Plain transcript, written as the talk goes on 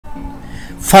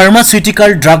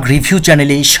Pharmaceutical drug review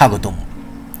চ্যানেলে স্বাগতম।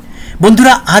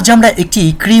 বন্ধুরা, আজ আমরা একটি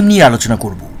ক্রিম নিয়ে আলোচনা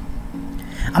করব।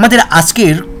 আমাদের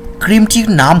আজকের ক্রিমটির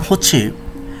নাম হচ্ছে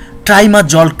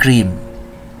ট্রাইমাজল ক্রিম।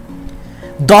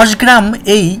 10 গ্রাম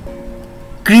এই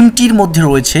ক্রিমটির মধ্যে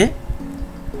রয়েছে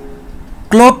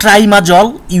ক্লোট্রাইমাজল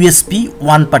ইউএসপি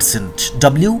 1%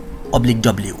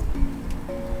 W/W।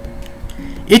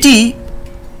 এটি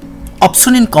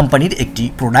অপসোনিন কোম্পানির একটি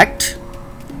প্রোডাক্ট,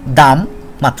 দাম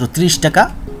মাত্র 30 টাকা।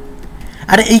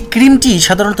 আর এই ক্রিমটি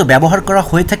সাধারণত ব্যবহার করা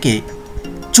হয়ে থাকে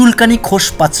চুলকানি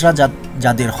খোসপাচড়া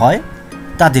যাদের হয়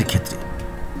তাদের ক্ষেত্রে।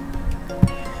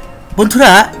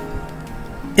 বন্ধুরা,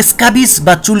 স্ক্যাবিস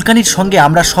বা চুলকানির সঙ্গে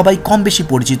আমরা সবাই কম বেশি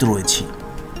পরিচিত রয়েছি।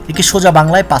 একে সোজা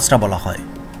বাংলায় পাচড়া বলা হয়।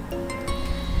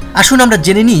 আসুন আমরা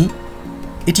জেনে নিই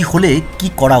এটি হলে কি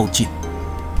করা উচিত।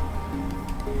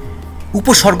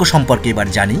 উপসর্গ সম্পর্কে এবার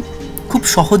জানি। খুব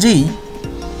সহজেই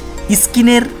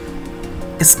স্কিনের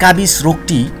স্ক্যাবিস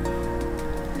রোগটি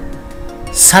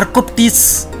সার্কোপটিস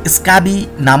স্ক্যাবি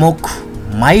নামক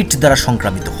মাইট দ্বারা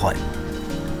সংক্রামিত হয়।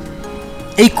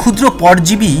 এই ক্ষুদ্র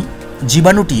পরজীবী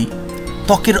জীবাণুটি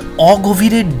ত্বকের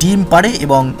অগভীরে ডিম পাড়ে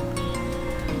এবং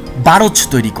বারজ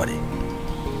তৈরি করে।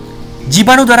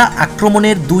 জীবাণু দ্বারা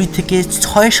আক্রমণের 2 থেকে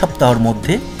 6 সপ্তাহের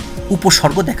মধ্যে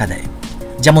উপসর্গ দেখা দেয়,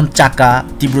 যেমন চাকা,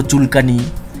 তীব্র চুলকানি,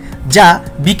 যা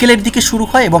বিকেলের দিকে শুরু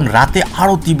হয় এবং রাতে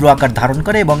আরও তীব্র আকার ধারণ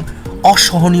করে এবং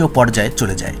অসহনীয় পর্যায়ে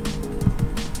চলে যায়।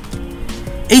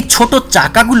 এই ছোট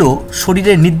চাকাগুলো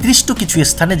শরীরের নির্দিষ্ট কিছু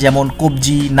স্থানে, যেমন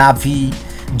কবজি, নাভি,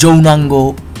 যৌনাঙ্গ,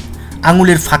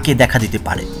 আঙুলের ফাঁকে দেখা দিতে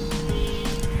পারে।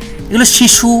 এগুলো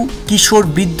শিশু, কিশোর,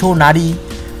 বৃদ্ধ, নারী,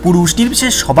 পুরুষ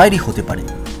নির্বিশেষে সবারই হতে পারে।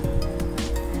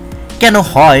 কেন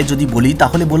হয় যদি বলি,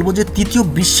 তাহলে বলবো যে তৃতীয়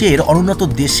বিশ্বের অনুন্নত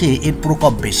দেশে এর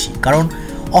প্রকোপ বেশি, কারণ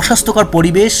অস্বাস্থ্যকর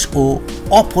পরিবেশ ও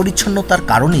অপরিচ্ছন্নতার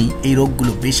কারণেই এই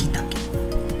রোগগুলো বেশি থাকে।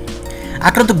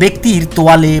 আক্রান্ত ব্যক্তির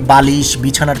তোয়ালে, বালিশ,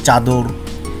 বিছানার চাদর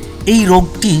এই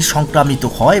রোগটি সংক্রামিত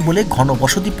হয় বলে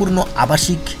ঘনবসতিপূর্ণ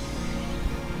আবাসিক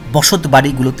বসত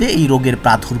বাড়িগুলোতে এই রোগের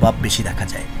প্রাদুর্ভাব বেশি দেখা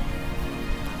যায়।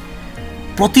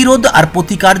 প্রতিরোধ আর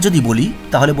প্রতিকার যদি বলি,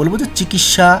 তাহলে বলবো যে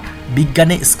চিকিৎসা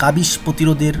বিজ্ঞানে স্ক্যাবিস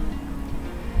প্রতিরোধের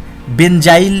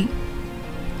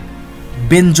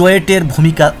বেনজয়েটের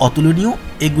ভূমিকা অতুলনীয়।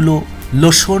 এগুলো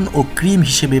লোশন ও ক্রিম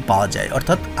হিসেবে পাওয়া যায়।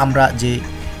 অর্থাৎ আমরা যে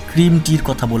ক্রিমটির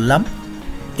কথা বললাম,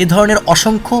 এ ধরনের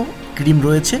অসংখ্য ক্রিম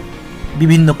রয়েছে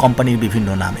বিভিন্ন কোম্পানির বিভিন্ন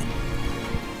নামে,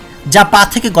 যা পা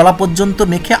থেকে গলা পর্যন্ত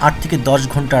মেখে 8 থেকে 10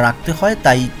 ঘন্টা রাখতে হয়।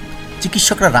 তাই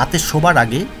চিকিৎসকরা রাতে শোবার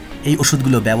আগে এই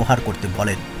ওষুধগুলো ব্যবহার করতে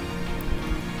বলেন।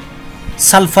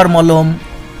 সালফার মলম,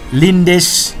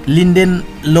 লিন্ডেন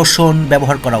লোশন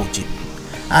ব্যবহার করা উচিত।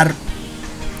 আর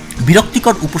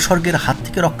বিরক্তিকর উপসর্গের হাত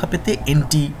থেকে রক্ষা পেতে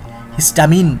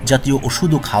অ্যান্টিহিস্টামিন জাতীয়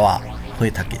ওষুধও খাওয়া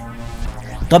হয়ে থাকে।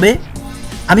 তবে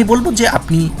আমি বলবো যে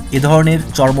আপনি এ ধরনের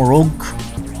চর্মরোগ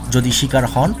যদি শিকার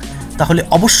হন, তাহলে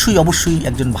অবশ্যই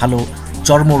একজন ভালো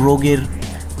চর্মরোগের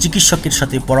চিকিৎসকের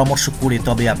সাথে পরামর্শ করে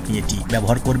তবে আপনি এটি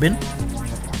ব্যবহার করবেন।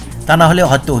 তা না হলে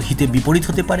হয়তো হিতে বিপরীত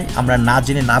হতে পারে। আমরা না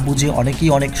জেনে না বুঝে অনেকেই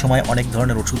অনেক সময় অনেক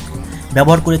ধরনের ওষুধ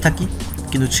ব্যবহার করে থাকি,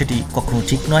 কিন্তু সেটি কখনো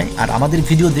ঠিক নয়। আর আমাদের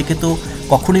ভিডিও দেখে তো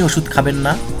কখনোই ওষুধ খাবেন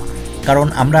না, কারণ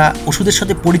আমরা ওষুধের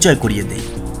সাথে পরিচয় করিয়ে দেই,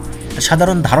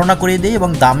 সাধারণ ধারণা করিয়ে দেই এবং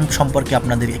দাম সম্পর্কে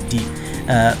আপনাদের একটি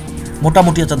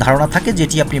মোটামুটি একটা ধারণা থাকে,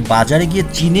 যেটি আপনি বাজারে গিয়ে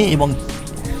চিনে এবং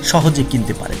সহজে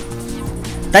কিনতে পারেন।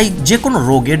 তাই যে কোনো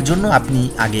রোগের জন্য আপনি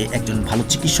আগে একজন ভালো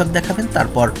চিকিৎসক দেখাবেন,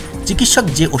 তারপর চিকিৎসক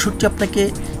যে ওষুধটি আপনাকে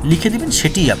লিখে দেবেন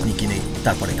সেটিই আপনি কিনে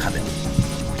তারপরে খাবেন।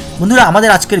 বন্ধুরা, আমাদের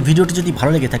আজকের ভিডিওটি যদি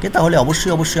ভালো লেগে থাকে তাহলে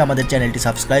অবশ্যই আমাদের চ্যানেলটি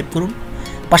সাবস্ক্রাইব করুন,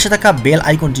 পাশে থাকা বেল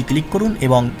আইকনটি ক্লিক করুন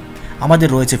এবং আমাদের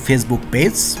রয়েছে ফেসবুক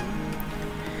পেজ,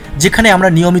 যেখানে আমরা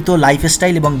নিয়মিত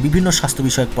লাইফস্টাইল এবং বিভিন্ন স্বাস্থ্য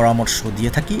বিষয়ক পরামর্শ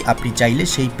দিয়ে থাকি। আপনি চাইলে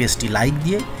সেই পেজটি লাইক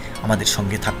দিয়ে আমাদের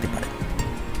সঙ্গে থাকতে পারেন।